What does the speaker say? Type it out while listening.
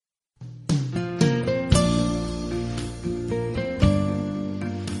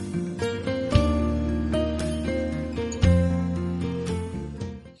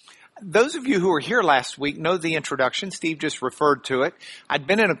those of you who were here last week know the introduction. Steve just referred to it. I'd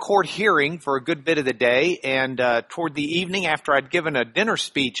been in a court hearing for a good bit of the day, and toward the evening, after I'd given a dinner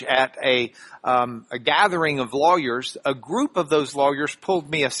speech at a gathering of lawyers, a group of those lawyers pulled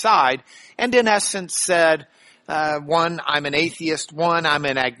me aside and in essence said, one, I'm an atheist, one, I'm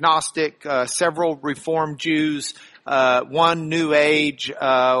an agnostic, several Reformed Jews, one New Age,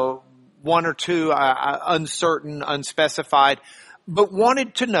 one or two uncertain, unspecified, but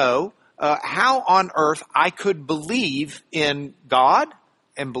wanted to know how on earth I could believe in God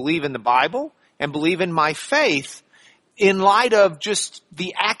and believe in the Bible and believe in my faith in light of just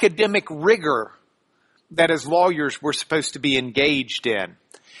the academic rigor that as lawyers we're supposed to be engaged in.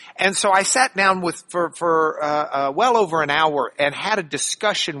 And so I sat down for well over an hour and had a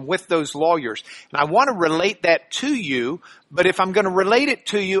discussion with those lawyers. And I want to relate that to you, but if I'm going to relate it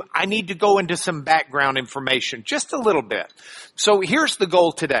to you, I need to go into some background information, just a little bit. So here's the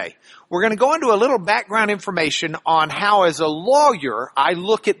goal today. We're going to go into a little background information on how, as a lawyer, I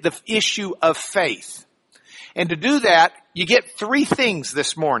look at the issue of faith. And to do that, you get three things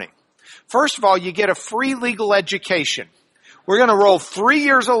this morning. First of all, you get a free legal education. We're going to roll 3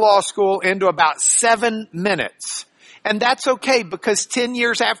 years of law school into about 7 minutes. And that's okay, because 10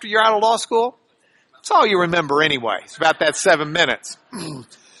 years after you're out of law school, that's all you remember anyway. It's about that 7 minutes.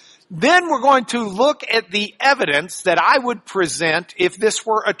 Then we're going to look at the evidence that I would present if this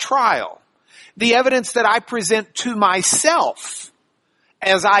were a trial. The evidence that I present to myself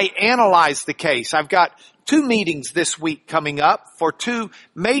as I analyze the case. I've got 2 meetings this week coming up for 2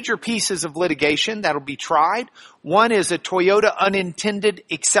 major pieces of litigation that'll be tried. One is a Toyota unintended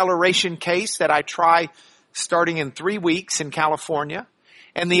acceleration case that I try starting in 3 weeks in California.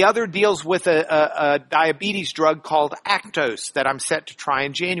 And the other deals with a diabetes drug called Actos that I'm set to try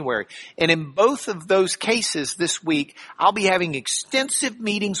in January. And in both of those cases this week, I'll be having extensive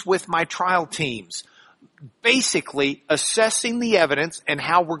meetings with my trial teams, basically assessing the evidence and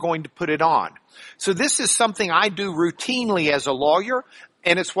how we're going to put it on. So this is something I do routinely as a lawyer,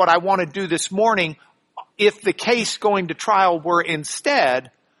 and it's what I want to do this morning if the case going to trial were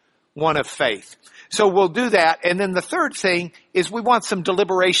instead one of faith. So we'll do that. And then the third thing is we want some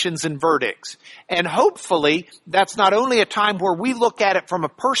deliberations and verdicts. And hopefully that's not only a time where we look at it from a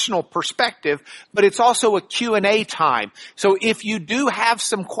personal perspective, but it's also a Q&A time. So if you do have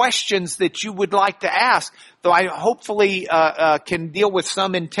some questions that you would like to ask, though I hopefully can deal with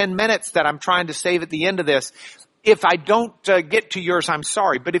some in 10 minutes that I'm trying to save at the end of this. If I don't get to yours, I'm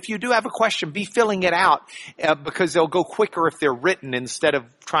sorry. But if you do have a question, be filling it out because they'll go quicker if they're written instead of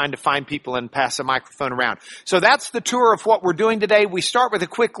trying to find people and pass a microphone around. So that's the tour of what we're doing today. We start with a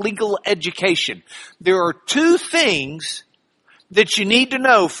quick legal education. There are 2 things that you need to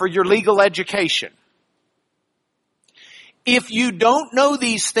know for your legal education. If you don't know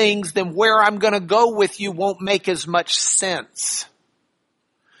these things, then where I'm going to go with you won't make as much sense.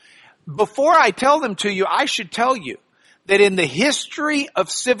 Before I tell them to you, I should tell you that in the history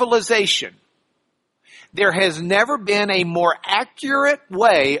of civilization, there has never been a more accurate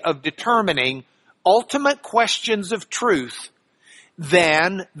way of determining ultimate questions of truth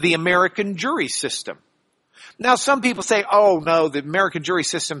than the American jury system. Now, some people say, oh, no, the American jury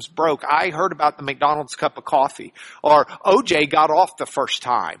system's broke. I heard about the McDonald's cup of coffee, or OJ got off the first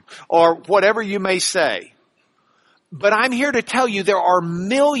time, or whatever you may say. But I'm here to tell you there are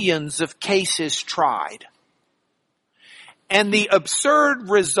millions of cases tried. And the absurd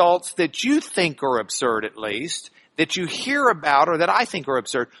results that you think are absurd, at least, that you hear about or that I think are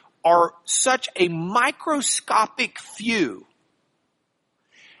absurd, are such a microscopic few.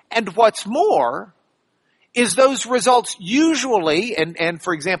 And what's more is those results usually, and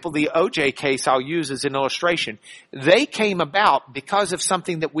for example, the OJ case I'll use as an illustration, they came about because of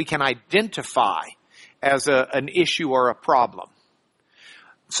something that we can identify as an issue or a problem.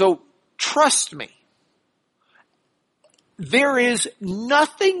 So trust me, there is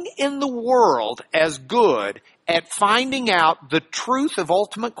nothing in the world as good at finding out the truth of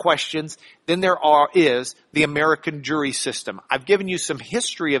ultimate questions than there is the American jury system. I've given you some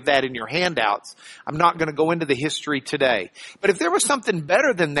history of that in your handouts. I'm not going to go into the history today. But if there was something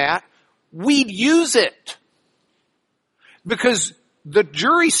better than that, we'd use it. Because the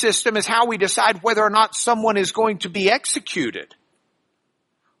jury system is how we decide whether or not someone is going to be executed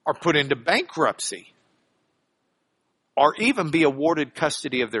or put into bankruptcy or even be awarded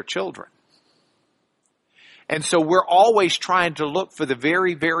custody of their children. And so we're always trying to look for the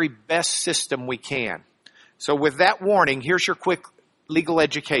very, very best system we can. So with that warning, here's your quick legal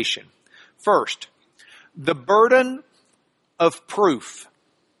education. First, the burden of proof.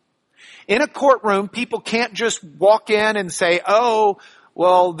 In a courtroom, people can't just walk in and say, oh,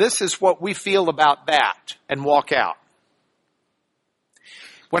 well, this is what we feel about that, and walk out.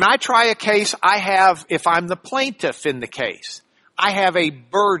 When I try a case, if I'm the plaintiff in the case, I have a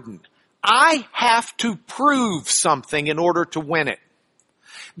burden. I have to prove something in order to win it.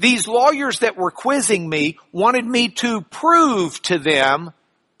 These lawyers that were quizzing me wanted me to prove to them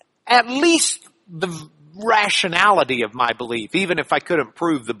at least the rationality of my belief, even if I couldn't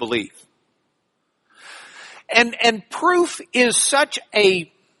prove the belief. And proof is such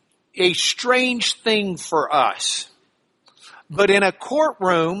a strange thing for us. But in a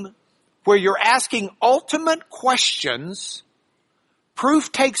courtroom where you're asking ultimate questions,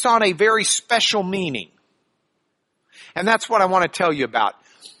 proof takes on a very special meaning. And that's what I want to tell you about.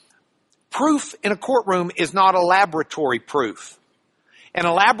 Proof in a courtroom is not a laboratory proof. In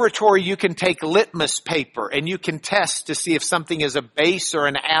a laboratory, you can take litmus paper and you can test to see if something is a base or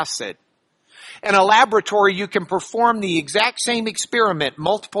an acid. In a laboratory, you can perform the exact same experiment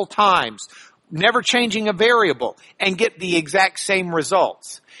multiple times, never changing a variable, and get the exact same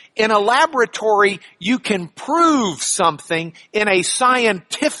results. In a laboratory, you can prove something in a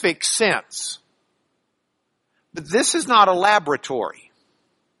scientific sense. But this is not a laboratory.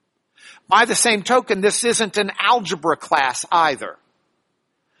 By the same token, this isn't an algebra class either.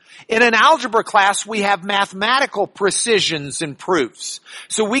 In an algebra class, we have mathematical precisions and proofs.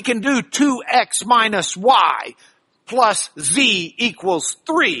 So we can do 2x minus y plus z equals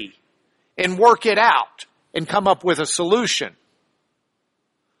 3 and work it out and come up with a solution.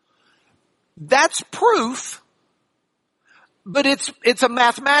 That's proof, but it's a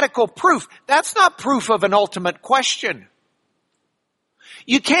mathematical proof. That's not proof of an ultimate question.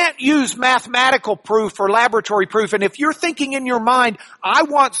 You can't use mathematical proof or laboratory proof. And if you're thinking in your mind, I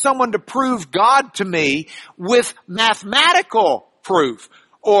want someone to prove God to me with mathematical proof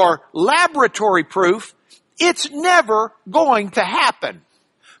or laboratory proof, it's never going to happen.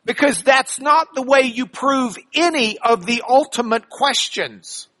 Because that's not the way you prove any of the ultimate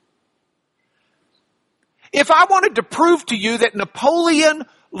questions. If I wanted to prove to you that Napoleon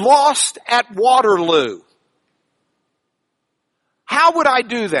lost at Waterloo, how would I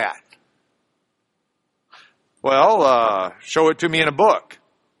do that? Well, show it to me in a book.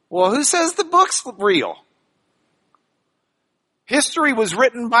 Well, who says the book's real? History was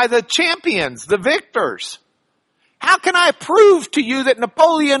written by the champions, the victors. How can I prove to you that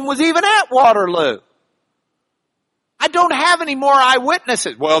Napoleon was even at Waterloo? I don't have any more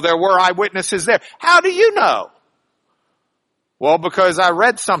eyewitnesses. Well, there were eyewitnesses there. How do you know? Well, because I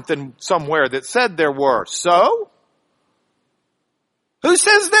read something somewhere that said there were. So? Who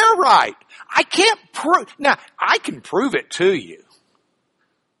says they're right? I can't prove. Now, I can prove it to you,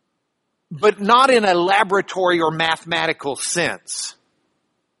 but not in a laboratory or mathematical sense.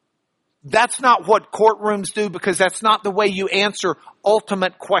 That's not what courtrooms do, because that's not the way you answer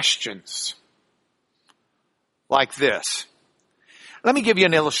ultimate questions like this. Let me give you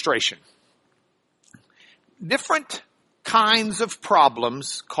an illustration. Different kinds of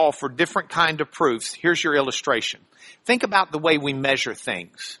problems call for different kind of proofs. Here's your illustration. Think about the way we measure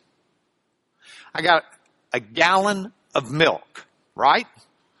things. I got a gallon of milk, right?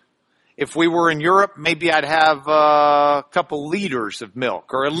 If we were in Europe, maybe I'd have a couple liters of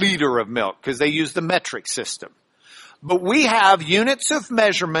milk or a liter of milk because they use the metric system. But we have units of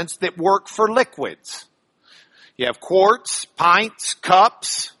measurements that work for liquids. You have quarts, pints,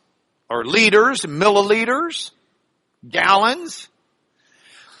 cups, or liters, milliliters, gallons.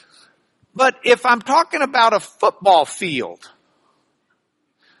 But if I'm talking about a football field,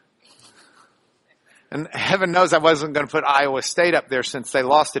 and heaven knows I wasn't going to put Iowa State up there since they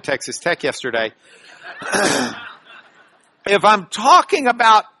lost to Texas Tech yesterday. If I'm talking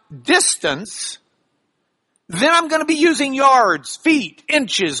about distance, then I'm going to be using yards, feet,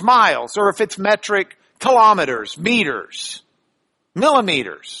 inches, miles, or if it's metric, kilometers, meters,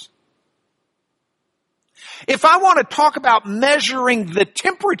 millimeters. If I want to talk about measuring the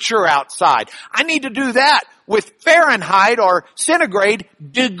temperature outside, I need to do that with Fahrenheit or centigrade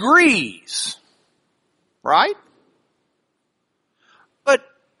degrees. Right? But,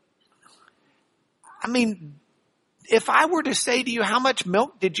 I mean, if I were to say to you, how much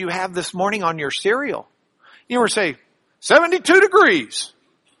milk did you have this morning on your cereal? You were to say, 72 degrees.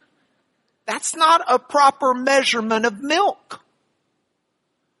 That's not a proper measurement of milk.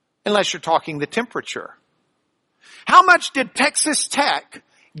 Unless you're talking the temperature. How much did Texas Tech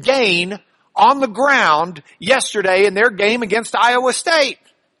gain on the ground yesterday in their game against Iowa State?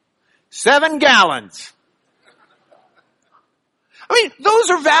 7 gallons. I mean, those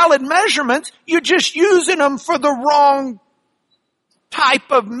are valid measurements. You're just using them for the wrong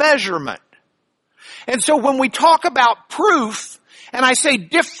type of measurement. And so when we talk about proof And I say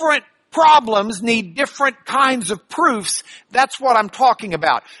different problems need different kinds of proofs. That's what I'm talking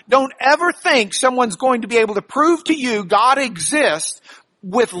about. Don't ever think someone's going to be able to prove to you God exists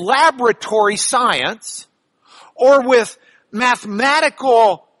with laboratory science or with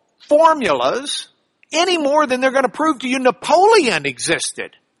mathematical formulas any more than they're going to prove to you Napoleon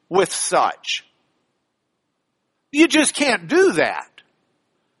existed with such. You just can't do that.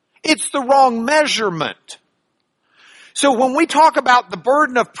 It's the wrong measurement. So when we talk about the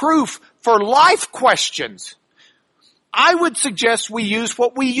burden of proof for life questions, I would suggest we use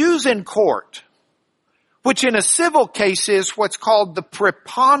what we use in court, which in a civil case is what's called the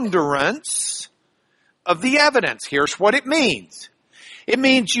preponderance of the evidence. Here's what it means. It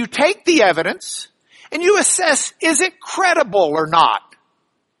means you take the evidence and you assess, is it credible or not?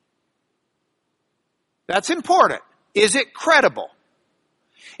 That's important. Is it credible?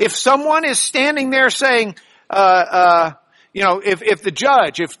 If someone is standing there saying,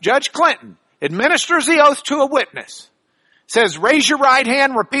 if Judge Clinton administers the oath to a witness, says, raise your right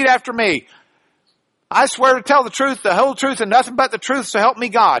hand, repeat after me. I swear to tell the truth, the whole truth, and nothing but the truth, so help me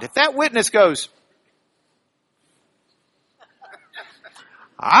God. If that witness goes,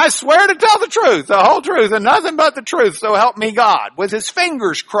 I swear to tell the truth, the whole truth, and nothing but the truth, so help me God, with his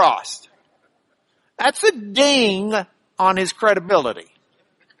fingers crossed, that's a ding on his credibility.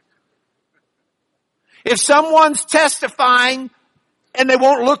 If someone's testifying and they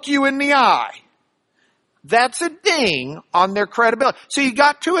won't look you in the eye, that's a ding on their credibility. So you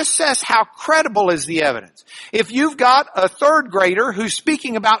got to assess how credible is the evidence. If you've got a third grader who's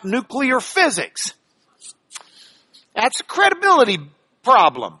speaking about nuclear physics, that's a credibility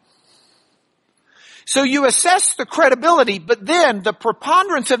problem. So you assess the credibility, but then the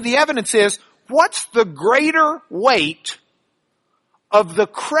preponderance of the evidence is, what's the greater weight of the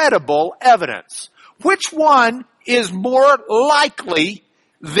credible evidence? Which one is more likely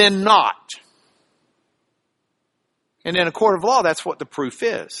than not? And in a court of law, that's what the proof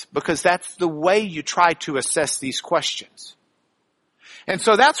is, because that's the way you try to assess these questions. And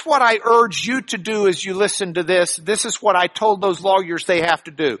so that's what I urge you to do as you listen to this. This is what I told those lawyers they have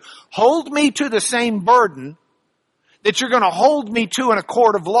to do. Hold me to the same burden that you're going to hold me to in a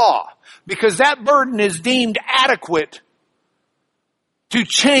court of law, because that burden is deemed adequate to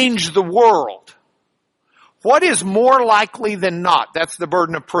change the world. What is more likely than not? That's the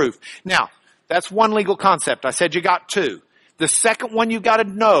burden of proof. Now, that's one legal concept. I said you got two. The second one you got to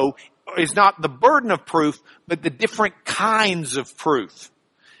know is not the burden of proof, but the different kinds of proof.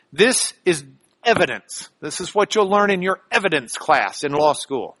 This is evidence. This is what you'll learn in your evidence class in law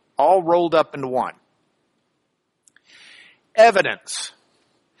school, all rolled up into one. Evidence.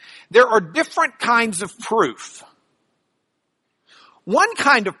 There are different kinds of proof. One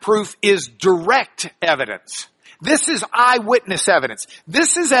kind of proof is direct evidence. This is eyewitness evidence.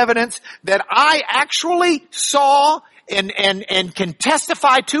 This is evidence that I actually saw and can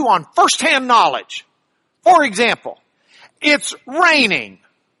testify to on firsthand knowledge. For example, it's raining.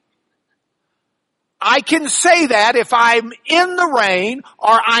 I can say that if I'm in the rain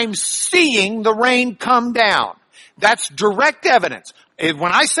or I'm seeing the rain come down. That's direct evidence.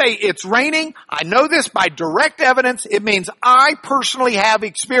 When I say it's raining, I know this by direct evidence. It means I personally have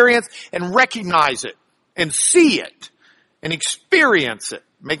experience and recognize it and see it and experience it.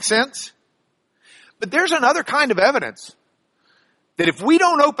 Make sense? But there's another kind of evidence that if we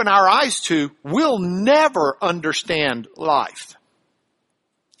don't open our eyes to, we'll never understand life.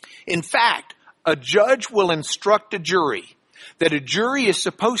 In fact, a judge will instruct a jury that a jury is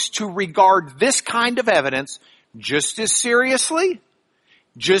supposed to regard this kind of evidence just as seriously,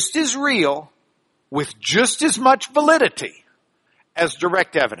 just as real, with just as much validity as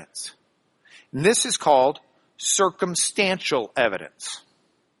direct evidence. And this is called circumstantial evidence.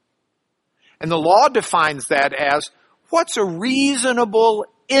 And the law defines that as what's a reasonable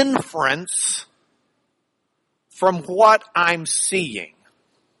inference from what I'm seeing.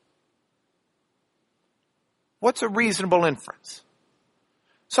 What's a reasonable inference?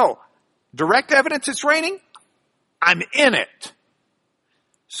 So, direct evidence it's raining, I'm in it.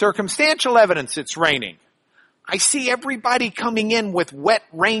 Circumstantial evidence it's raining. I see everybody coming in with wet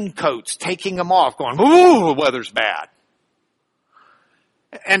raincoats, taking them off, going, ooh, the weather's bad.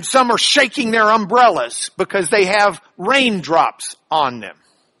 And some are shaking their umbrellas because they have raindrops on them.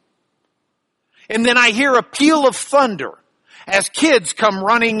 And then I hear a peal of thunder as kids come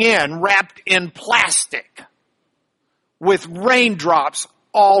running in wrapped in plastic with raindrops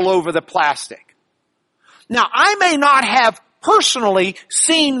all over the plastic. Now, I may not have personally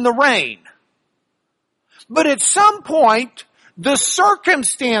seen the rain, but at some point, the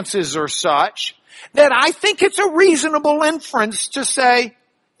circumstances are such that I think it's a reasonable inference to say,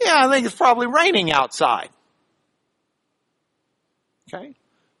 yeah, I think it's probably raining outside. Okay?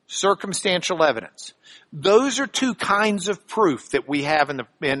 Circumstantial evidence. Those are two kinds of proof that we have in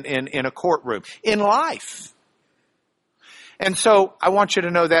a courtroom, in life. And so I want you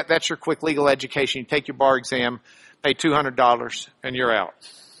to know that that's your quick legal education. You take your bar exam, pay $200, and you're out.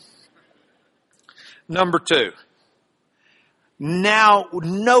 Number two. Now,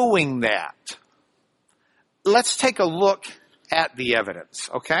 knowing that, let's take a look at the evidence,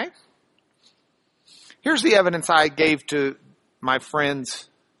 okay? Here's the evidence I gave to my friends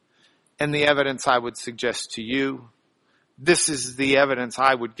and the evidence I would suggest to you. This is the evidence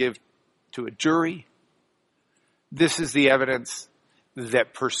I would give to a jury. This is the evidence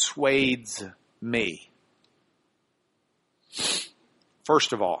that persuades me.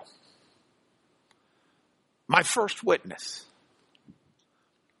 First of all, my first witness.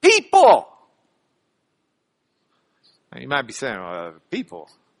 People! Now you might be saying, people,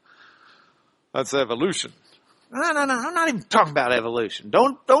 that's evolution. No, I'm not even talking about evolution.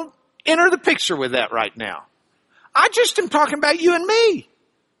 Don't enter the picture with that right now. I just am talking about you and me.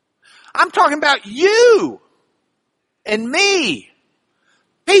 I'm talking about you and me.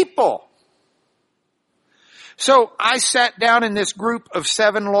 People. So I sat down in this group of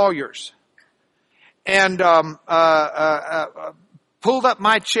 7 lawyers and pulled up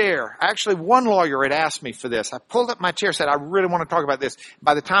my chair. Actually, one lawyer had asked me for this. I pulled up my chair, said, I really want to talk about this.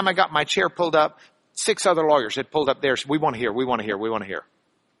 By the time I got my chair pulled up, 6 other lawyers had pulled up theirs. We want to hear, we want to hear, we want to hear.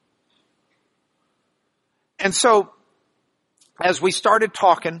 And so, as we started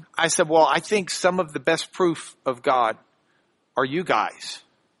talking, I said, well, I think some of the best proof of God are you guys.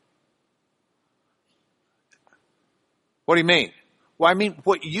 What do you mean? Well, I mean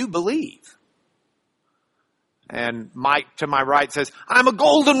what you believe. And Mike to my right says, I'm a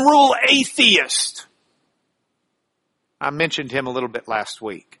golden rule atheist. I mentioned him a little bit last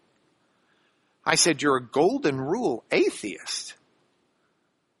week. I said, you're a golden rule atheist?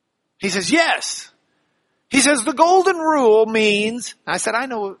 He says, yes. He says, the golden rule means, I said, I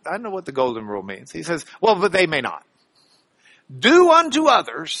know what the golden rule means. He says, well, but they may not. Do unto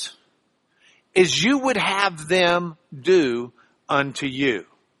others as you would have them do unto you.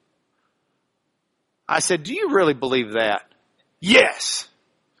 I said, do you really believe that? Yes.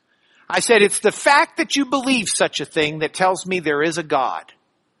 I said, it's the fact that you believe such a thing that tells me there is a God.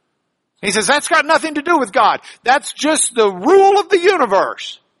 He says, that's got nothing to do with God. That's just the rule of the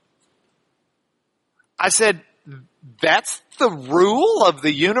universe. I said, that's the rule of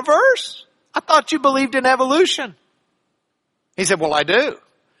the universe? I thought you believed in evolution. He said, well, I do.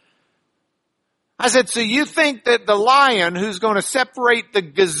 I said, so you think that the lion who's going to separate the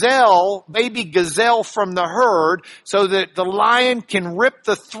gazelle, baby gazelle from the herd so that the lion can rip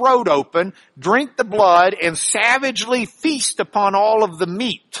the throat open, drink the blood, and savagely feast upon all of the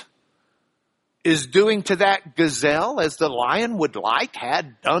meat is doing to that gazelle as the lion would like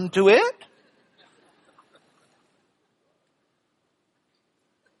had done to it?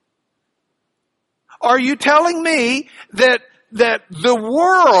 Are you telling me that the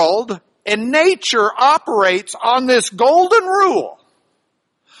world and nature operates on this golden rule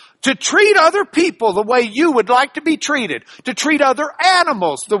to treat other people the way you would like to be treated, to treat other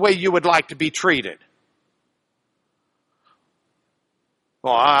animals the way you would like to be treated?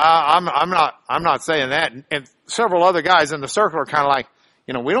 Well, I'm not saying that. And several other guys in the circle are kind of like,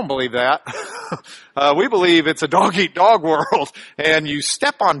 we don't believe that. We believe it's a dog-eat-dog world and you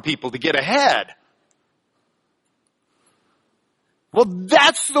step on people to get ahead. Well,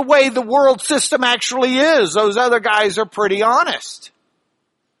 that's the way the world system actually is. Those other guys are pretty honest.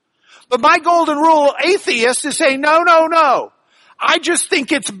 But my golden rule atheist is saying, no. I just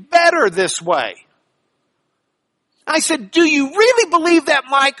think it's better this way. I said, do you really believe that,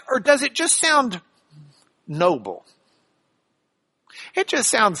 Mike, or does it just sound noble? It just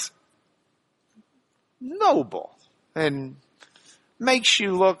sounds noble and makes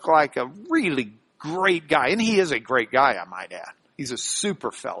you look like a really great guy. And he is a great guy, I might add. He's a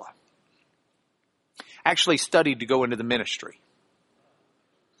super fella. Actually studied to go into the ministry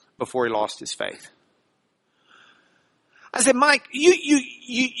before he lost his faith. I said, Mike,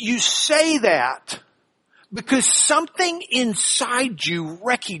 you say that because something inside you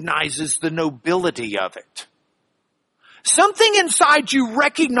recognizes the nobility of it. Something inside you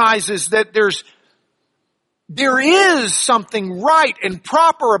recognizes that there is something right and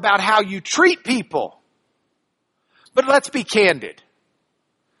proper about how you treat people. But let's be candid.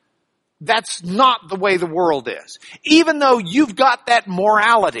 That's not the way the world is. Even though you've got that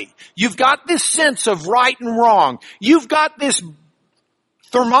morality, you've got this sense of right and wrong, you've got this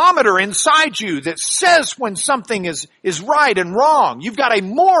thermometer inside you that says when something is right and wrong. You've got a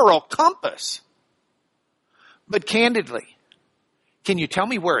moral compass. But candidly, can you tell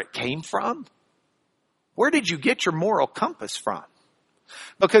me where it came from? Where did you get your moral compass from?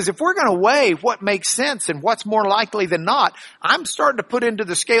 Because if we're going to weigh what makes sense and what's more likely than not, I'm starting to put into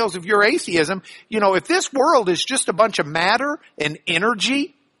the scales of your atheism, if this world is just a bunch of matter and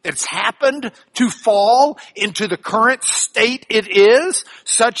energy that's happened to fall into the current state it is,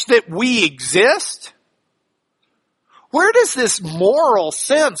 such that we exist, where does this moral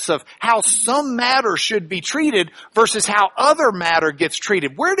sense of how some matter should be treated versus how other matter gets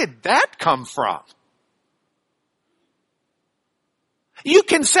treated, where did that come from? You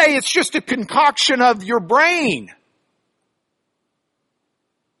can say it's just a concoction of your brain.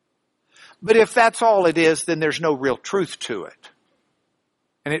 But if that's all it is, then there's no real truth to it.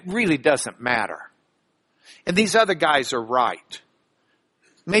 And it really doesn't matter. And these other guys are right.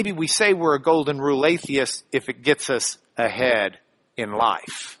 Maybe we say we're a golden rule atheist if it gets us ahead in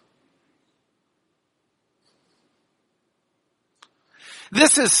life.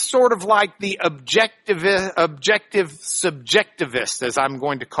 This is sort of like the objective subjectivist, as I'm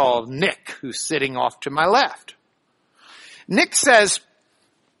going to call Nick, who's sitting off to my left. Nick says,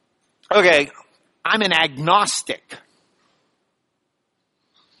 okay, I'm an agnostic.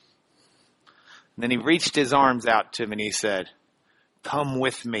 And then he reached his arms out to me and he said, come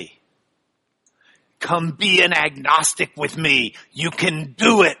with me. Come be an agnostic with me. You can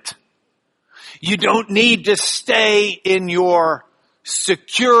do it. You don't need to stay in your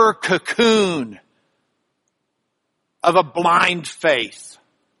secure cocoon of a blind faith.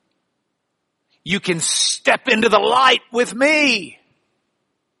 You can step into the light with me.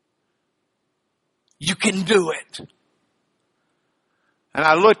 You can do it. And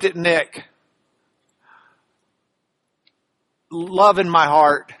I looked at Nick, love in my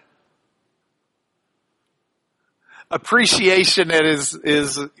heart, appreciation at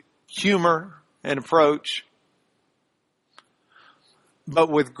his humor and approach, but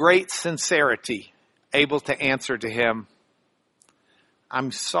with great sincerity, able to answer to him,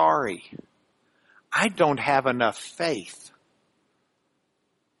 I'm sorry, I don't have enough faith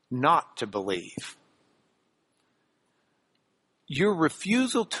not to believe. Your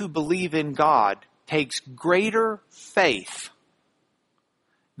refusal to believe in God takes greater faith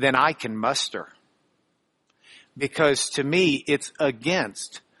than I can muster. Because to me, it's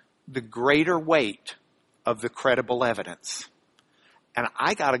against the greater weight of the credible evidence. And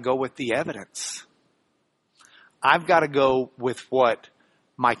I got to go with the evidence. I've got to go with what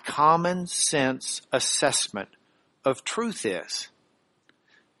my common sense assessment of truth is.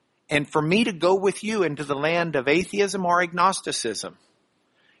 And for me to go with you into the land of atheism or agnosticism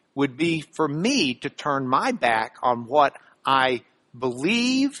would be for me to turn my back on what I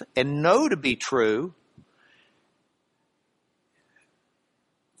believe and know to be true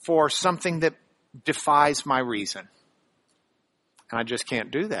for something that defies my reason. And I just can't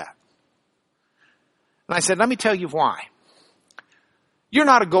do that. And I said, let me tell you why. You're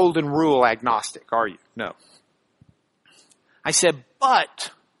not a golden rule agnostic, are you? No. I said,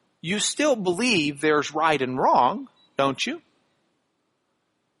 but you still believe there's right and wrong, don't you?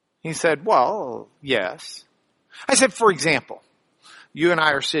 He said, well, yes. I said, for example, you and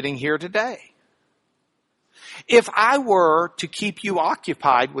I are sitting here today. If I were to keep you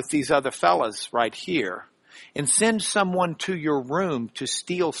occupied with these other fellas right here and send someone to your room to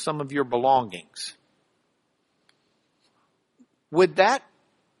steal some of your belongings, would that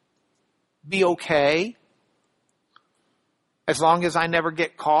be okay as long as I never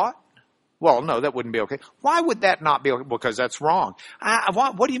get caught? Well, no, that wouldn't be okay. Why would that not be okay? Because that's wrong.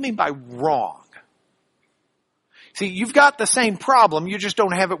 What do you mean by wrong? See, you've got the same problem, you just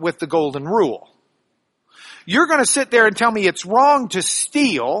don't have it with the golden rule. You're going to sit there and tell me it's wrong to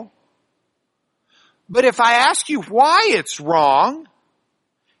steal, but if I ask you why it's wrong,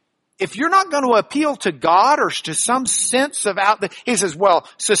 if you're not going to appeal to God or to some sense of he says, well,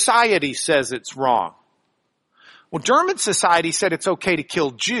 society says it's wrong. Well, German society said it's okay to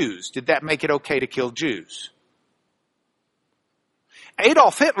kill Jews. Did that make it okay to kill Jews?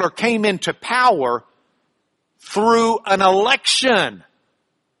 Adolf Hitler came into power through an election.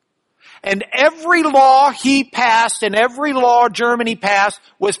 And every law he passed and every law Germany passed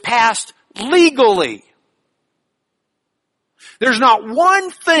was passed legally. There's not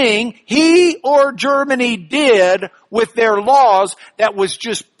one thing he or Germany did with their laws that was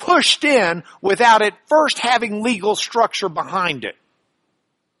just pushed in without it first having legal structure behind it.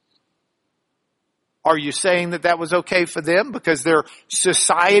 Are you saying that that was okay for them because their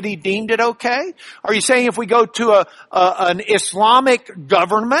society deemed it okay? Are you saying if we go to an Islamic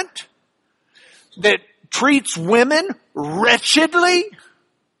government that treats women wretchedly,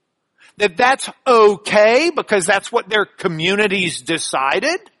 that that's okay because that's what their communities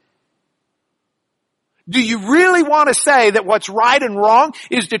decided? Do you really want to say that what's right and wrong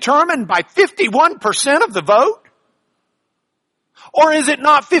is determined by 51% of the vote? Or is it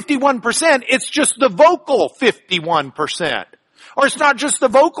not 51%, it's just the vocal 51%? Or it's not just the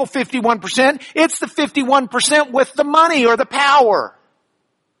vocal 51%, it's the 51% with the money or the power.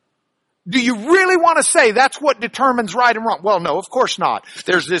 Do you really want to say that's what determines right and wrong? Well, no, of course not.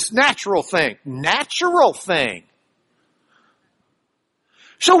 There's this natural thing. Natural thing.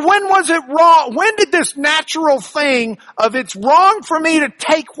 So when was it wrong? When did this natural thing of it's wrong for me to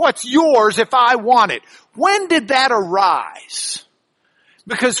take what's yours if I want it? When did that arise?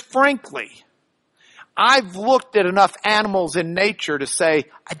 Because frankly, I've looked at enough animals in nature to say,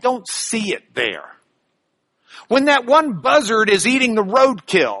 I don't see it there. When that one buzzard is eating the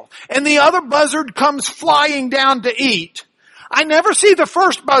roadkill and the other buzzard comes flying down to eat, I never see the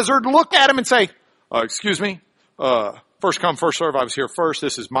first buzzard look at him and say, excuse me, first come, first serve, I was here first,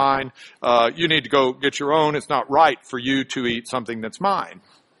 this is mine. You need to go get your own. It's not right for you to eat something that's mine.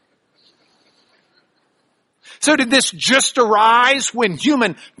 So did this just arise when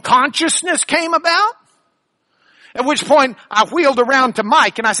human consciousness came about? At which point I wheeled around to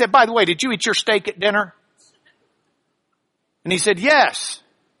Mike and I said, by the way, did you eat your steak at dinner? And he said, yes.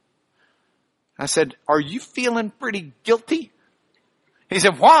 I said, are you feeling pretty guilty? He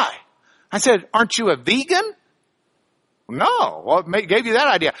said, why? I said, aren't you a vegan? No. What gave you that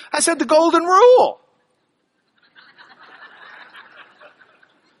idea? I said, the golden rule.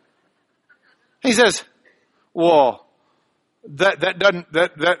 He says, well, that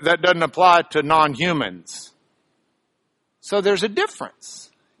doesn't apply to non-humans. So there's a difference.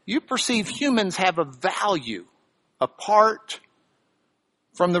 You perceive humans have a value apart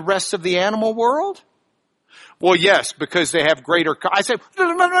from the rest of the animal world? Well, yes, because they have greater... I said, no,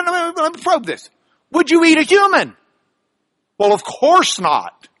 let me probe this. Would you eat a human? Well, of course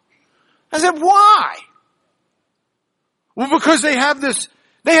not. I said, why? Well, because they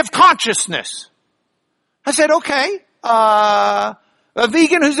have consciousness. I said, okay, a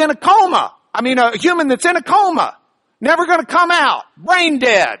vegan who's in a coma. A human that's in a coma. Never going to come out. Brain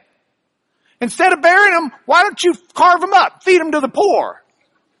dead. Instead of burying them, why don't you carve them up? Feed them to the poor.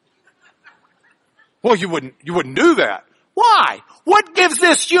 Well, you wouldn't do that. Why? What gives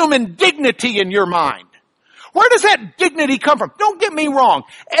this human dignity in your mind? Where does that dignity come from? Don't get me wrong.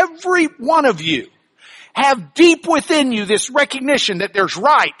 Every one of you have deep within you this recognition that there's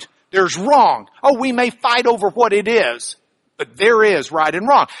right, there's wrong. Oh, we may fight over what it is, but there is right and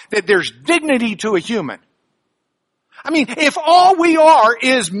wrong. That there's dignity to a human. If all we are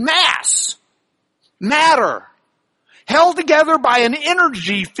is matter, held together by an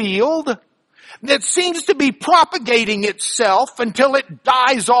energy field that seems to be propagating itself until it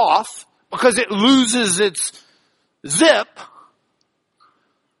dies off because it loses its zip,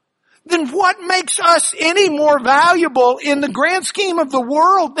 then what makes us any more valuable in the grand scheme of the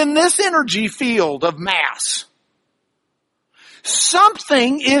world than this energy field of mass?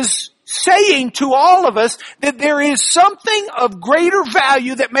 Something is saying to all of us that there is something of greater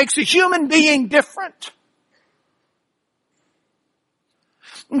value that makes a human being different.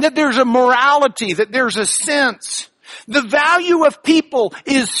 That there's a morality, that there's a sense. The value of people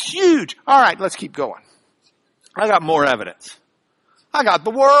is huge. All right, let's keep going. I got more evidence. I got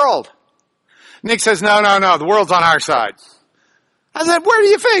the world. Nick says, no, the world's on our side. I said, where do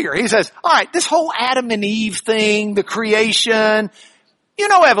you figure? He says, all right, this whole Adam and Eve thing, the creation, you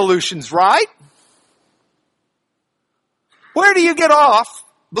know evolution's right. Where do you get off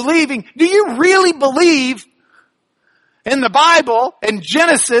believing? Do you really believe in the Bible and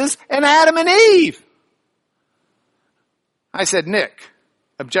Genesis and Adam and Eve? I said, Nick,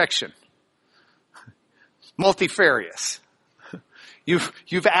 objection. Multifarious.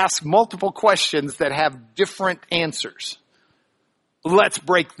 You've asked multiple questions that have different answers. Let's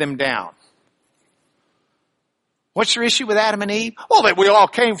break them down. What's your issue with Adam and Eve? Well, that we all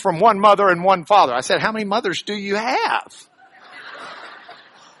came from one mother and one father. I said, how many mothers do you have?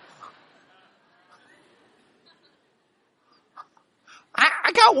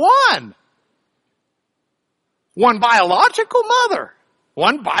 I got one. One biological mother.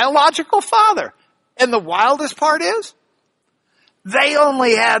 One biological father. And the wildest part is, they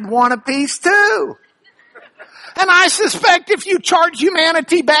only had one apiece too. And I suspect if you charge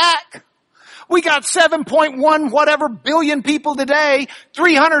humanity back We got 7.1 whatever billion people today.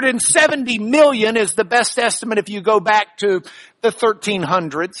 370 million is the best estimate if you go back to the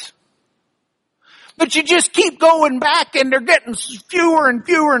 1300s. But you just keep going back and they're getting fewer and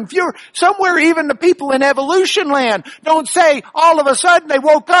fewer and fewer. Somewhere even the people in evolution land don't say all of a sudden they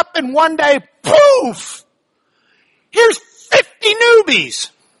woke up and one day, poof, here's 50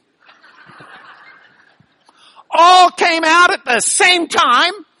 newbies. All came out at the same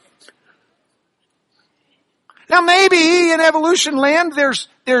time. Now maybe in evolution land there's,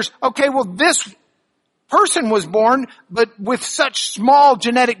 okay, well this person was born, but with such small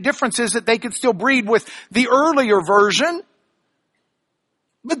genetic differences that they could still breed with the earlier version.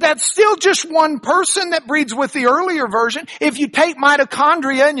 But that's still just one person that breeds with the earlier version. If you take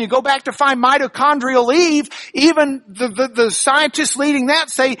mitochondria and you go back to find mitochondrial Eve, even the scientists leading that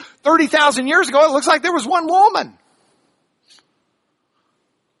say 30,000 years ago, it looks like there was one woman.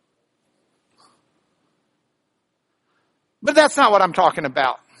 But that's not what I'm talking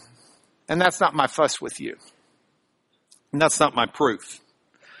about. And that's not my fuss with you. And that's not my proof.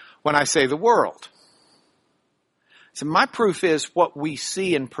 When I say the world. So my proof is what we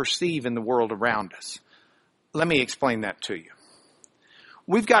see and perceive in the world around us. Let me explain that to you.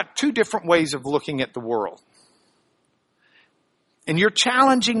 We've got two different ways of looking at the world. And you're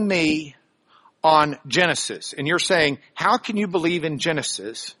challenging me on Genesis. And you're saying, how can you believe in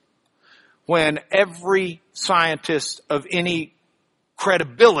Genesis when every scientist of any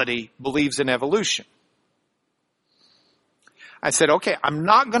credibility believes in evolution? I said, okay, I'm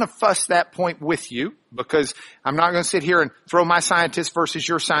not going to fuss that point with you because I'm not going to sit here and throw my scientist versus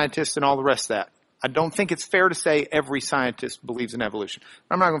your scientist and all the rest of that. I don't think it's fair to say every scientist believes in evolution.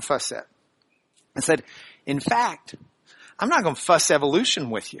 I'm not going to fuss that. I said, in fact, I'm not going to fuss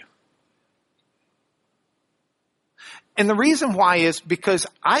evolution with you. And the reason why is because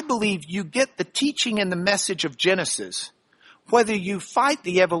I believe you get the teaching and the message of Genesis whether you fight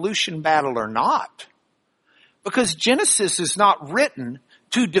the evolution battle or not. Because Genesis is not written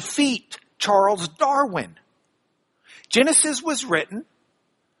to defeat Charles Darwin. Genesis was written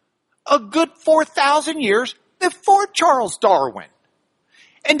a good 4,000 years before Charles Darwin.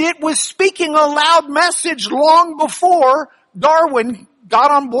 And it was speaking a loud message long before Darwin got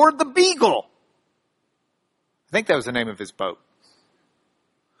on board the Beagle. I think that was the name of his boat.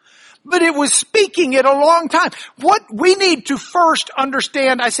 But it was speaking it a long time. What we need to first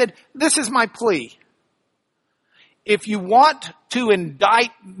understand, I said, this is my plea. If you want to indict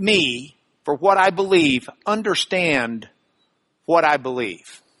me for what I believe, understand what I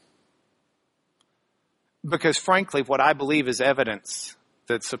believe. Because frankly, what I believe is evidence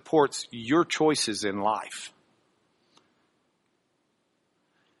that supports your choices in life.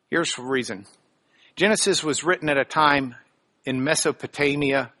 Here's the reason. Genesis was written at a time in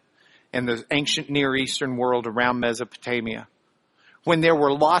Mesopotamia and the ancient Near Eastern world around Mesopotamia when there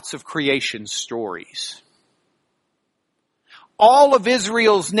were lots of creation stories. All of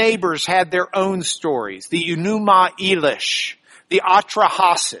Israel's neighbors had their own stories. The Enuma Elish, the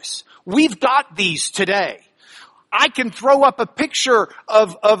Atrahasis. We've got these today. I can throw up a picture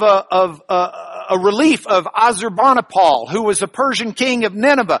of a relief of Ashurbanipal, who was a Persian king of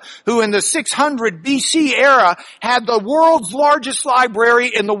Nineveh, who in the 600 BC era had the world's largest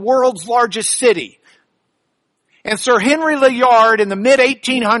library in the world's largest city. And Sir Henry Layard in the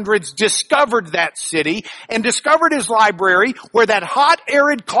mid-1800s discovered that city and discovered his library where that hot,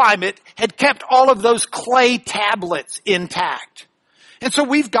 arid climate had kept all of those clay tablets intact. And so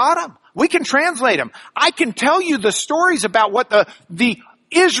we've got them. We can translate them. I can tell you the stories about what the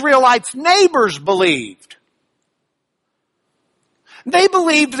Israelites' neighbors believed. They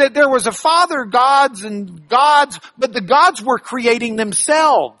believed that there was a father gods and gods, but the gods were creating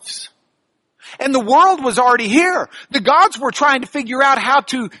themselves. And the world was already here. The gods were trying to figure out how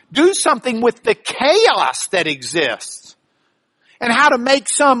to do something with the chaos that exists and how to make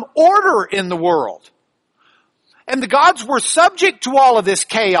some order in the world. And the gods were subject to all of this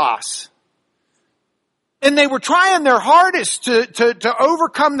chaos. And they were trying their hardest to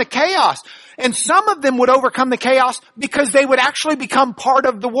overcome the chaos. And some of them would overcome the chaos because they would actually become part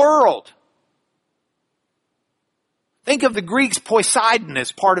of the world. Think of the Greeks, Poseidon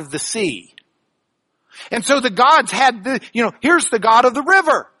as part of the sea. And so the gods had here's the god of the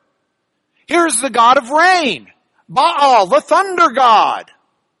river. Here's the god of rain. Baal, the thunder god.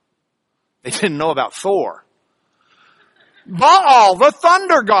 They didn't know about Thor. Baal, the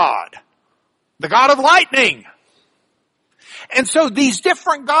thunder god. The god of lightning. And so these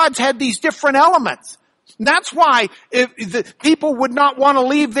different gods had these different elements. And that's why the people would not want to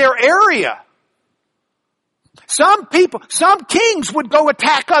leave their area. Some kings would go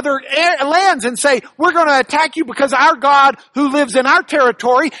attack other lands and say, we're going to attack you because our God who lives in our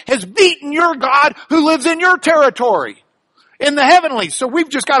territory has beaten your God who lives in your territory in the heavenlies. So we've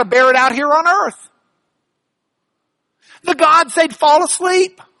just got to bear it out here on earth. The gods, they'd fall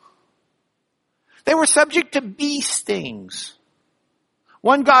asleep. They were subject to bee stings.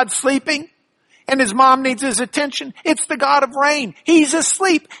 One God's sleeping and his mom needs his attention. It's the God of rain. He's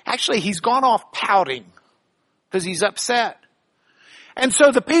asleep. Actually, he's gone off pouting because he's upset. And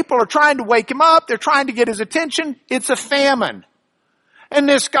so the people are trying to wake him up. They're trying to get his attention. It's a famine. And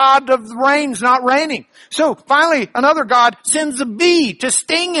this God of the rain's not raining. So finally, another God sends a bee to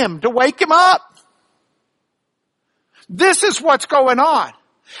sting him, to wake him up. This is what's going on.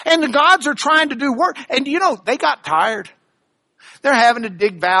 And the gods are trying to do work. And they got tired. They're having to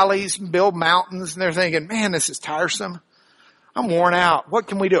dig valleys and build mountains. And they're thinking, man, this is tiresome. I'm worn out. What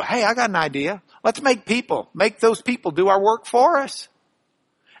can we do? Hey, I got an idea. Let's make those people do our work for us.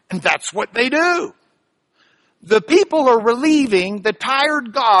 And that's what they do. The people are relieving the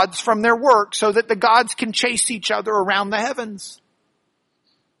tired gods from their work so that the gods can chase each other around the heavens.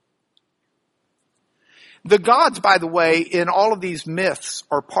 The gods, by the way, in all of these myths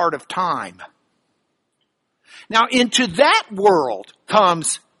are part of time. Now, into that world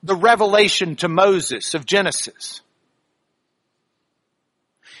comes the revelation to Moses of Genesis.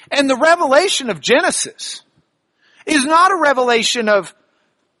 And the revelation of Genesis is not a revelation of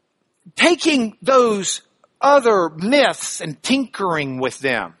taking those other myths and tinkering with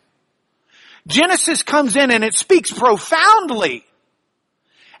them. Genesis comes in and it speaks profoundly.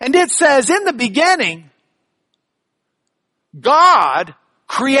 And it says, in the beginning, God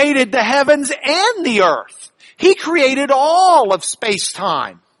created the heavens and the earth. He created all of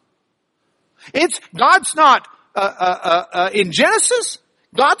space-time. God's not, in Genesis,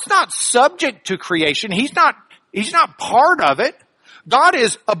 God's not subject to creation. He's not part of it. God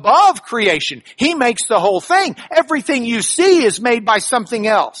is above creation. He makes the whole thing. Everything you see is made by something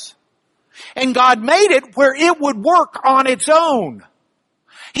else. And God made it where it would work on its own.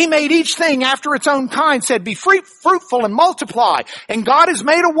 He made each thing after its own kind, said, be fruitful and multiply. And God has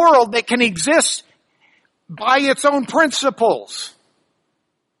made a world that can exist by its own principles.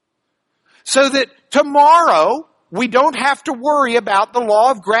 So that tomorrow, we don't have to worry about the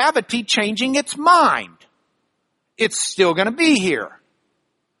law of gravity changing its mind. It's still going to be here.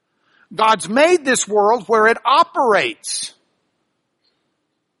 God's made this world where it operates.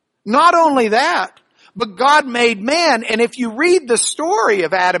 Not only that, but God made man, and if you read the story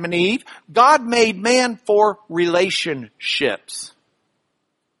of Adam and Eve, God made man for relationships.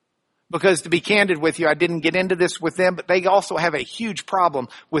 Because to be candid with you, I didn't get into this with them, but they also have a huge problem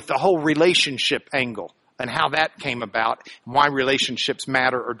with the whole relationship angle and how that came about and why relationships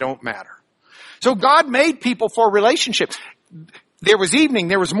matter or don't matter. So God made people for relationships. There was evening,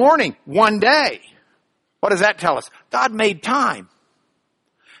 there was morning, one day. What does that tell us? God made time.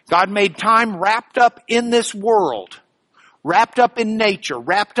 God made time wrapped up in this world, wrapped up in nature,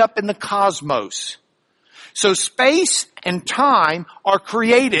 wrapped up in the cosmos. So space and time are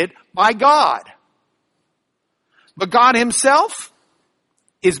created by God. But God himself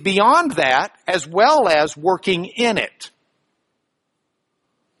is beyond that as well as working in it.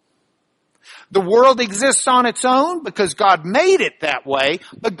 The world exists on its own because God made it that way,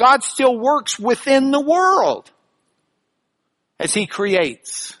 but God still works within the world as he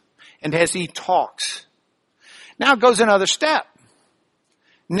creates and as he talks. Now it goes another step.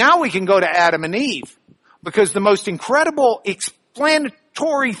 Now we can go to Adam and Eve, because the most incredible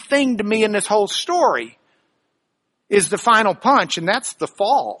explanatory thing to me in this whole story is the final punch, and that's the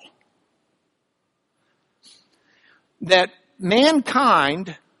fall. That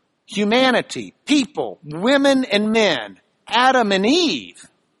mankind, humanity, people, women and men, Adam and Eve,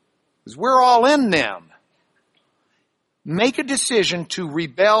 because we're all in them, make a decision to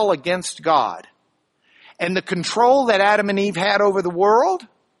rebel against God. And the control that Adam and Eve had over the world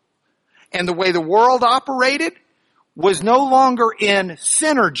and the way the world operated was no longer in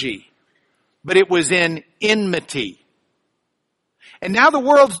synergy, but it was in enmity. And now the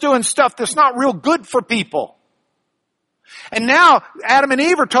world's doing stuff that's not real good for people. And now Adam and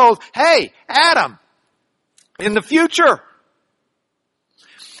Eve are told, hey, Adam, in the future,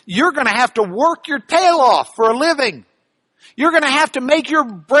 you're going to have to work your tail off for a living. You're going to have to make your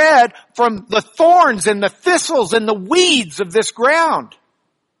bread from the thorns and the thistles and the weeds of this ground.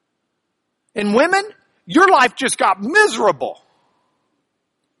 And women, your life just got miserable.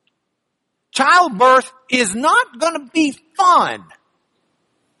 Childbirth is not going to be fun.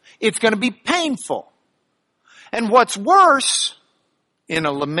 It's going to be painful. And what's worse, in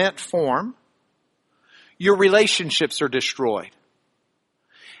a lament form, your relationships are destroyed.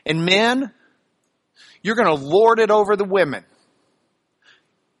 And men, you're going to lord it over the women.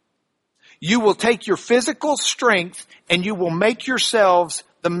 You will take your physical strength and you will make yourselves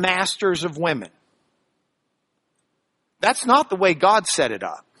the masters of women. That's not the way God set it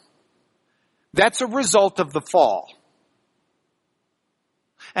up. That's a result of the fall.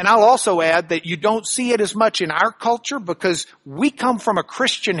 And I'll also add that you don't see it as much in our culture because we come from a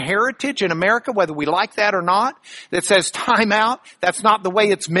Christian heritage in America, whether we like that or not, that says time out. That's not the way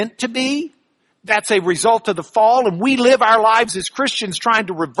it's meant to be. That's a result of the fall, and we live our lives as Christians trying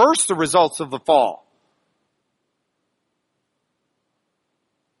to reverse the results of the fall.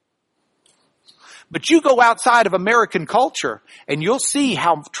 But you go outside of American culture, and you'll see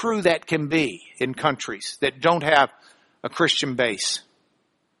how true that can be in countries that don't have a Christian base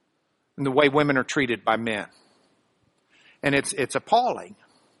and the way women are treated by men. And it's appalling.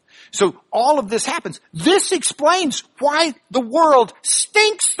 So all of this happens. This explains why the world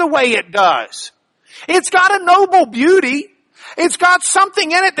stinks the way it does. It's got a noble beauty. It's got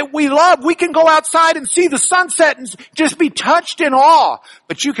something in it that we love. We can go outside and see the sunset and just be touched in awe.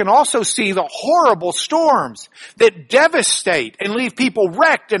 But you can also see the horrible storms that devastate and leave people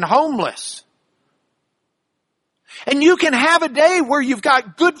wrecked and homeless. And you can have a day where you've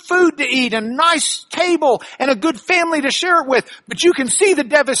got good food to eat, a nice table, and a good family to share it with. But you can see the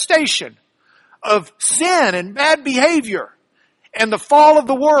devastation of sin and bad behavior and the fall of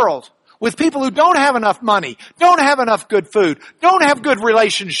the world with people who don't have enough money, don't have enough good food, don't have good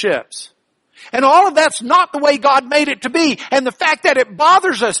relationships. And all of that's not the way God made it to be. And the fact that it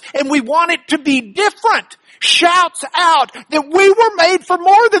bothers us and we want it to be different shouts out that we were made for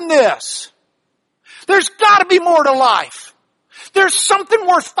more than this. There's got to be more to life. There's something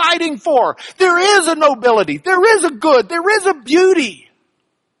worth fighting for. There is a nobility. There is a good. There is a beauty.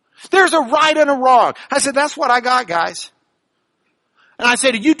 There's a right and a wrong. I said, that's what I got, guys. And I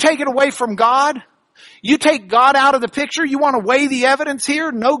said, you take it away from God? You take God out of the picture? You want to weigh the evidence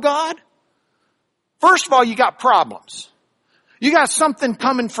here? No God? First of all, you got problems. You got something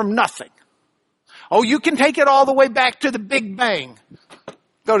coming from nothing. Oh, you can take it all the way back to the Big Bang.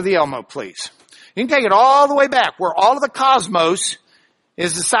 Go to the Elmo, please. You can take it all the way back where all of the cosmos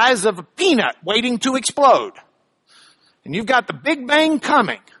is the size of a peanut waiting to explode. And you've got the Big Bang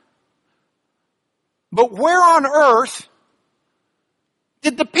coming. But where on earth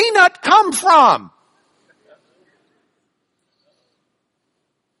did the peanut come from?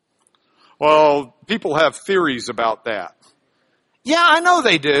 Well, people have theories about that. Yeah, I know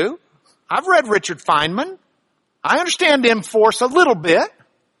they do. I've read Richard Feynman. I understand M-Force a little bit.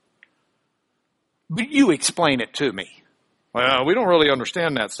 But you explain it to me. Well, we don't really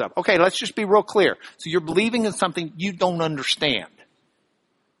understand that stuff. Okay, let's just be real clear. So you're believing in something you don't understand.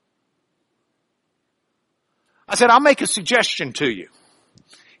 I said, I'll make a suggestion to you.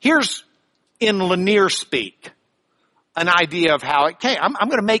 Here's, in Lanier speak, an idea of how it came. I'm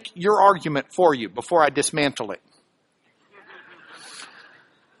going to make your argument for you before I dismantle it.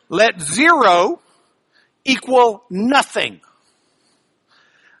 Let 0 equal nothing.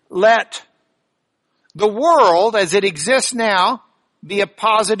 Let the world as it exists now be a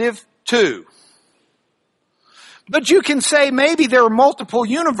positive 2. But you can say maybe there are multiple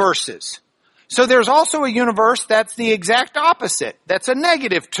universes. So there's also a universe that's the exact opposite. That's a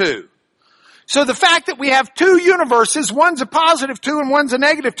negative 2. So the fact that we have 2 universes, one's a positive 2 and one's a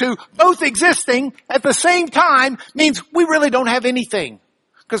negative 2, both existing at the same time means we really don't have anything.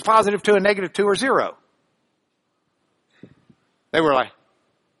 Because positive 2 and negative 2 are 0. They were like,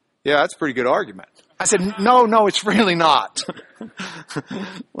 yeah, that's a pretty good argument. I said, no, it's really not.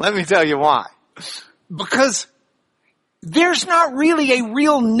 Let me tell you why. Because there's not really a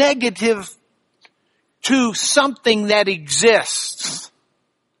real negative to something that exists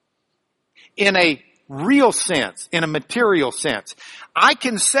in a real sense, in a material sense. I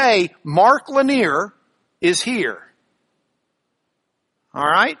can say Mark Lanier is here. All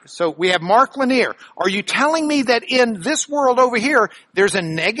right? So we have Mark Lanier. Are you telling me that in this world over here, there's a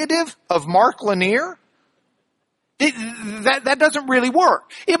negative of Mark Lanier? That doesn't really work.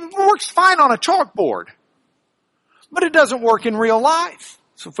 It works fine on a chalkboard, but it doesn't work in real life.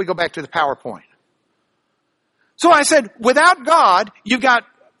 So if we go back to the PowerPoint. So I said, without God, you've got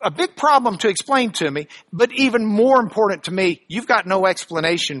a big problem to explain to me, but even more important to me, you've got no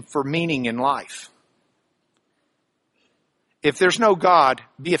explanation for meaning in life. If there's no God,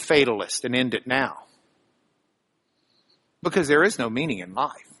 be a fatalist and end it now. Because there is no meaning in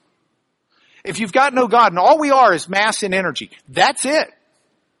life. If you've got no God and all we are is mass and energy, that's it.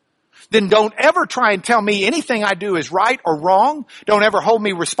 then don't ever try and tell me anything I do is right or wrong. Don't ever hold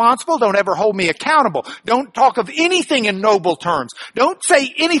me responsible. Don't ever hold me accountable. Don't talk of anything in noble terms. Don't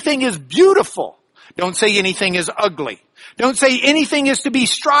say anything is beautiful. Don't say anything is ugly. Don't say anything is to be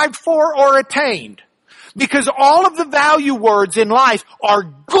strived for or attained. Because all of the value words in life are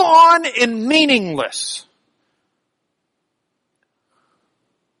gone and meaningless.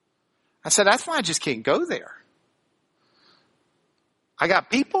 I said, that's why I just can't go there. I got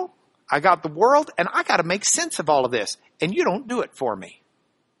people, I got the world, and I got to make sense of all of this. And you don't do it for me.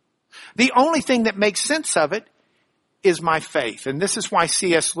 The only thing that makes sense of it is my faith. And this is why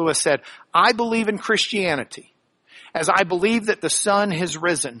C.S. Lewis said, I believe in Christianity as I believe that the sun has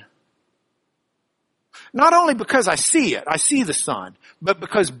risen. Not only because I see it, I see the sun, but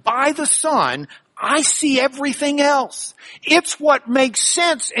because by the sun, I see everything else. It's what makes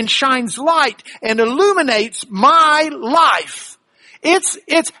sense and shines light and illuminates my life. And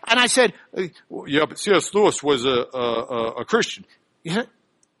I said, yeah, but C.S. Lewis was a Christian.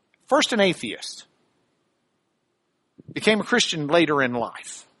 First an atheist. Became a Christian later in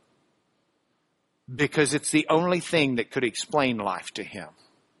life. Because it's the only thing that could explain life to him.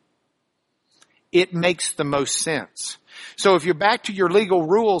 It makes the most sense. So if you're back to your legal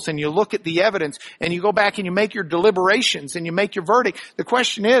rules and you look at the evidence and you go back and you make your deliberations and you make your verdict, the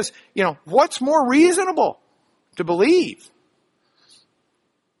question is, what's more reasonable to believe?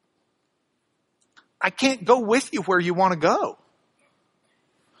 I can't go with you where you want to go.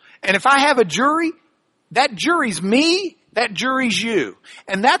 And if I have a jury, that jury's me, that jury's you.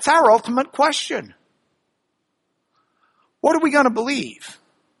 And that's our ultimate question. What are we going to believe?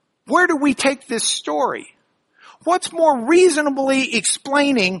 Where do we take this story? What's more reasonably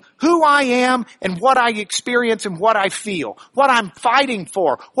explaining who I am and what I experience and what I feel? What I'm fighting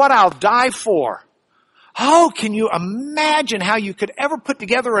for? What I'll die for? Oh, can you imagine how you could ever put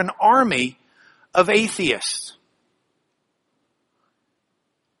together an army of atheists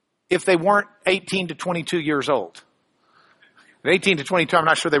if they weren't 18 to 22 years old? At 18 to 22, I'm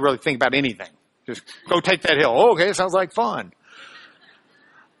not sure they really think about anything. Just go take that hill. Oh, okay, sounds like fun.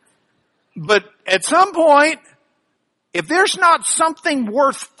 But at some point, if there's not something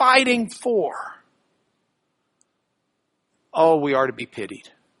worth fighting for, we are to be pitied.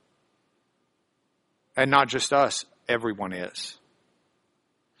 And not just us, everyone is.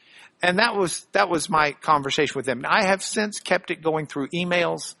 And that was my conversation with them. I have since kept it going through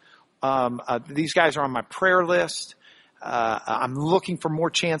emails. These guys are on my prayer list. I'm looking for more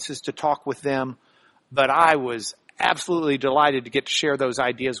chances to talk with them. But I was absolutely delighted to get to share those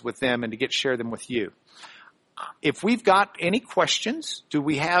ideas with them and to get to share them with you. If we've got any questions, do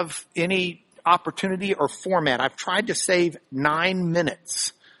we have any opportunity or format? I've tried to save 9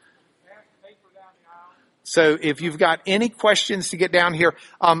 minutes. So if you've got any questions to get down here,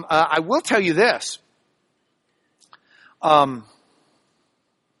 I will tell you this.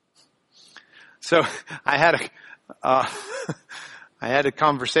 So I had a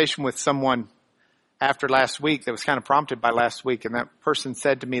conversation with someone after last week that was kind of prompted by last week, and that person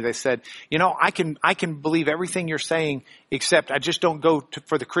said to me, they said, I can believe everything you're saying, except I just don't go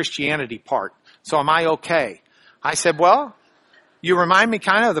for the Christianity part. So am I okay? I said, well, you remind me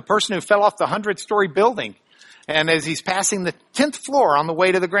kind of the person who fell off the 100-story building. And as he's passing the 10th floor on the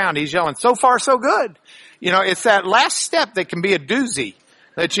way to the ground, he's yelling, so far, so good. It's that last step that can be a doozy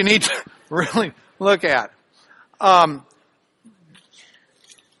that you need to really look at.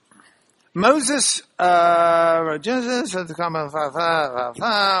 Moses, why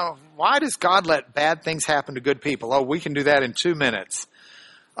does God let bad things happen to good people? Oh, we can do that in 2 minutes.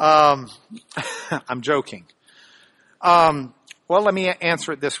 I'm joking. Well, let me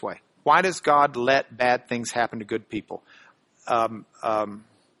answer it this way. Why does God let bad things happen to good people? Let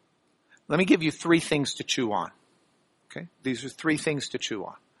me give you 3 things to chew on. Okay? These are 3 things to chew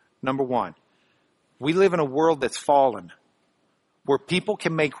on. Number 1, we live in a world that's fallen, where people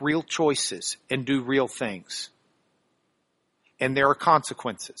can make real choices and do real things. And there are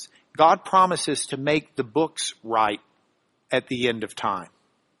consequences. God promises to make the books right at the end of time.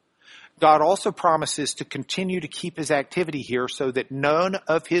 God also promises to continue to keep his activity here so that none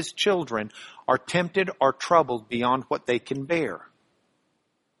of his children are tempted or troubled beyond what they can bear.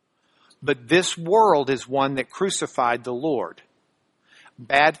 But this world is one that crucified the Lord.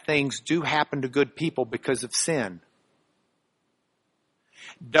 Bad things do happen to good people because of sin.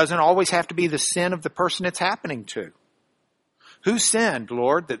 Doesn't always have to be the sin of the person it's happening to. Who sinned,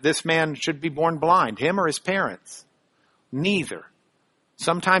 Lord, that this man should be born blind, him or his parents? Neither.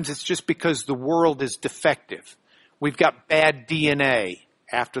 Sometimes it's just because the world is defective. We've got bad DNA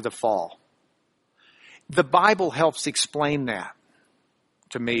after the fall. The Bible helps explain that.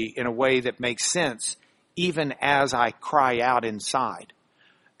 to me in a way that makes sense even as I cry out inside.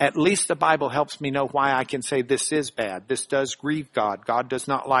 At least the Bible helps me know why I can say this is bad. This does grieve God. God does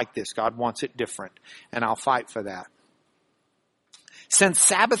not like this. God wants it different. And I'll fight for that. Since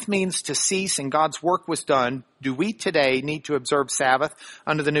Sabbath means to cease and God's work was done, do we today need to observe Sabbath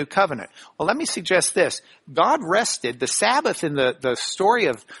under the new covenant? Well, let me suggest this. God rested. The Sabbath in the story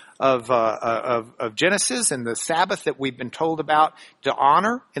of Genesis and the Sabbath that we've been told about to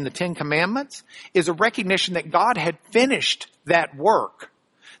honor in the Ten Commandments is a recognition that God had finished that work.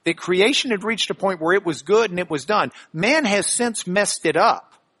 That creation had reached a point where it was good and it was done. Man has since messed it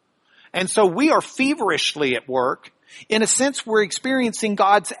up. And so we are feverishly at work. In a sense, we're experiencing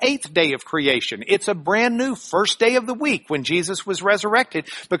God's 8th day of creation. It's a brand new first day of the week when Jesus was resurrected,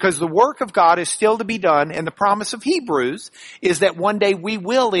 because the work of God is still to be done, and the promise of Hebrews is that one day we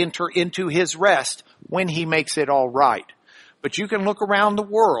will enter into His rest when He makes it all right. But you can look around the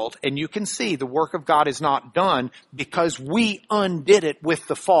world and you can see the work of God is not done because we undid it with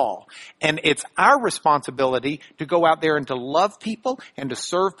the fall. And it's our responsibility to go out there and to love people and to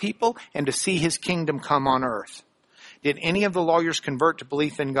serve people and to see His kingdom come on earth. Did any of the lawyers convert to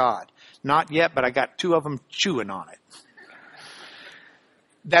belief in God? Not yet, but I got 2 of them chewing on it.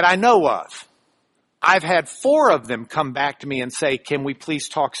 That I know of. I've had 4 of them come back to me and say, can we please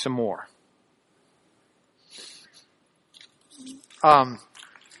talk some more?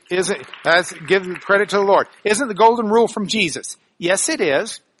 Give credit to the Lord. Isn't the golden rule from Jesus? Yes, it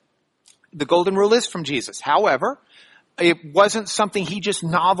is. The golden rule is from Jesus. However, it wasn't something He just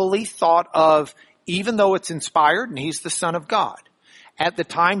novelly thought of, even though it's inspired and He's the Son of God. At the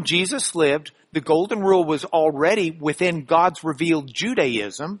time Jesus lived, the golden rule was already within God's revealed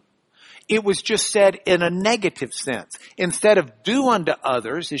Judaism. It was just said in a negative sense. Instead of do unto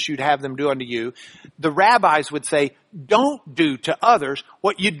others as you'd have them do unto you, the rabbis would say, don't do to others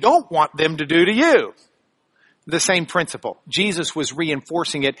what you don't want them to do to you. The same principle. Jesus was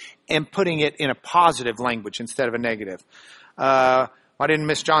reinforcing it and putting it in a positive language instead of a negative. Why didn't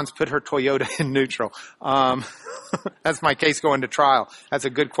Miss Johns put her Toyota in neutral? That's my case going to trial. That's a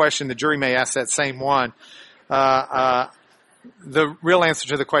good question. The jury may ask that same one. The real answer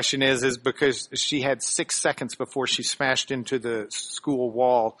to the question is because she had 6 seconds before she smashed into the school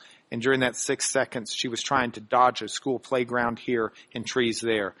wall. And during that 6 seconds, she was trying to dodge a school playground here and trees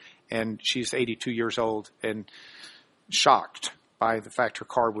there. And she's 82 years old and shocked by the fact her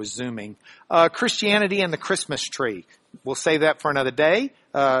car was zooming. Christianity and the Christmas tree. We'll save that for another day.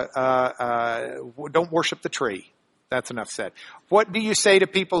 Don't worship the tree. That's enough said. What do you say to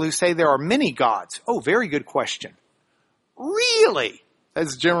people who say there are many gods? Oh, very good question. Really?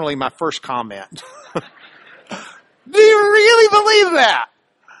 That's generally my first comment. Do you really believe that?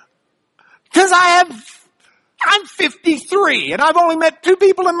 Because I'm 53 and I've only met 2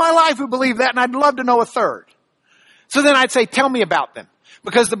 people in my life who believe that, and I'd love to know a third. So then I'd say, tell me about them.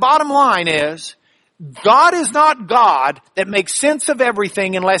 Because the bottom line is, God is not God that makes sense of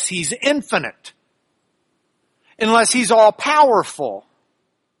everything unless He's infinite. Unless He's all powerful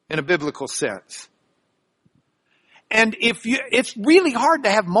in a biblical sense. And it's really hard to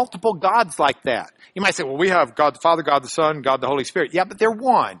have multiple gods like that. You might say, well, we have God the Father, God the Son, God the Holy Spirit. Yeah, but they're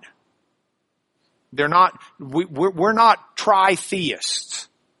one. They're not, we're not tritheists.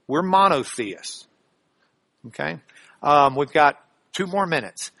 We're monotheists. Okay? We've got 2 more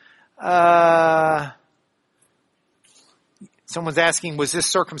minutes. Someone's asking, was this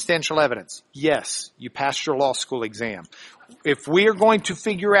circumstantial evidence? Yes, you passed your law school exam. If we are going to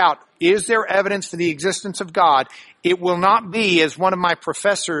figure out, is there evidence for the existence of God, it will not be, as one of my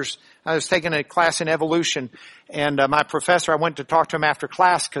professors, I was taking a class in evolution, and my professor, I went to talk to him after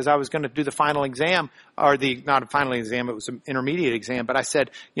class because I was going to do the final exam, not a final exam, it was an intermediate exam, but I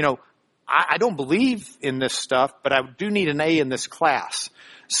said, I don't believe in this stuff, but I do need an A in this class.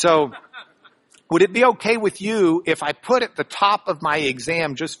 So would it be okay with you if I put at the top of my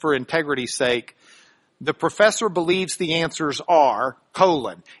exam, just for integrity's sake, the professor believes the answers are,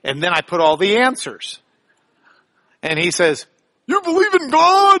 and then I put all the answers. And he says, you believe in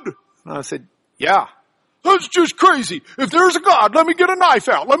God? And I said, yeah. That's just crazy. If there's a God, let me get a knife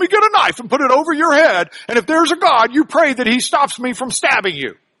out. Let me get a knife and put it over your head. And if there's a God, you pray that He stops me from stabbing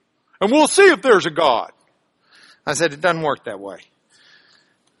you. And we'll see if there's a God. I said, it doesn't work that way.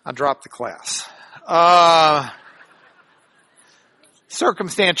 I dropped the class.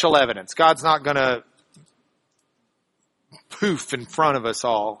 Circumstantial evidence. God's not going to poof in front of us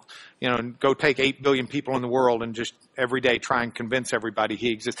all, and go take 8 billion people in the world and just every day try and convince everybody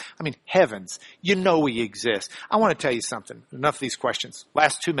He exists. I mean, heavens, He exists. I want to tell you something. Enough of these questions.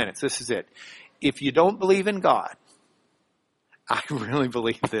 Last 2 minutes. This is it. If you don't believe in God, I really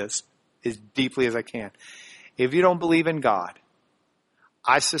believe this as deeply as I can. If you don't believe in God,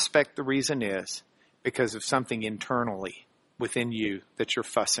 I suspect the reason is because of something internally within you that you're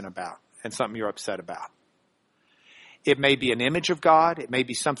fussing about and something you're upset about. It may be an image of God. It may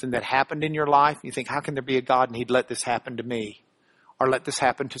be something that happened in your life. You think, how can there be a God and he'd let this happen to me or let this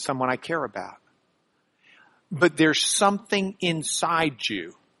happen to someone I care about? But there's something inside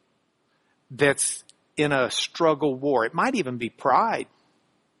you that's in a struggle war. It might even be pride.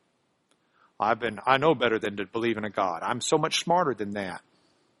 I know better than to believe in a God. I'm so much smarter than that.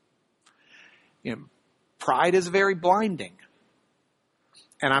 Pride is very blinding.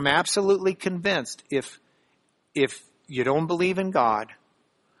 And I'm absolutely convinced if you don't believe in God,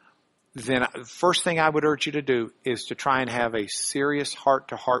 then the first thing I would urge you to do is to try and have a serious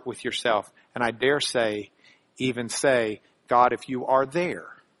heart-to-heart with yourself. And I dare say, even say, God, if you are there,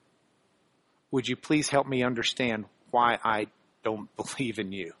 would you please help me understand why I don't believe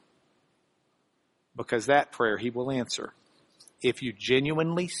in you? Because that prayer he will answer. If you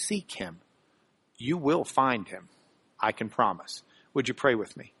genuinely seek him, you will find him. I can promise. Would you pray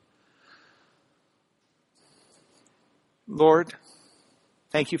with me? Lord,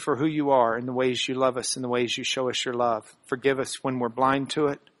 thank you for who you are and the ways you love us and the ways you show us your love. Forgive us when we're blind to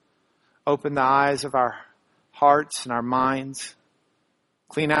it. Open the eyes of our hearts and our minds.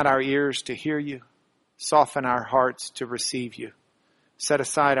 Clean out our ears to hear you. Soften our hearts to receive you. Set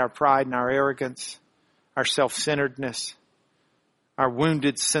aside our pride and our arrogance, our self-centeredness, our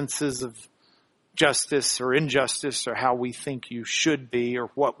wounded senses of justice or injustice or how we think you should be or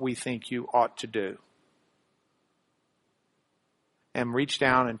what we think you ought to do. And reach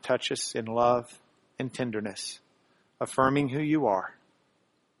down and touch us in love and tenderness, affirming who you are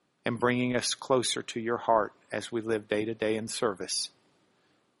and bringing us closer to your heart as we live day to day in service.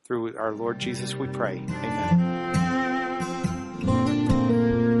 Through our Lord Jesus we pray. Amen.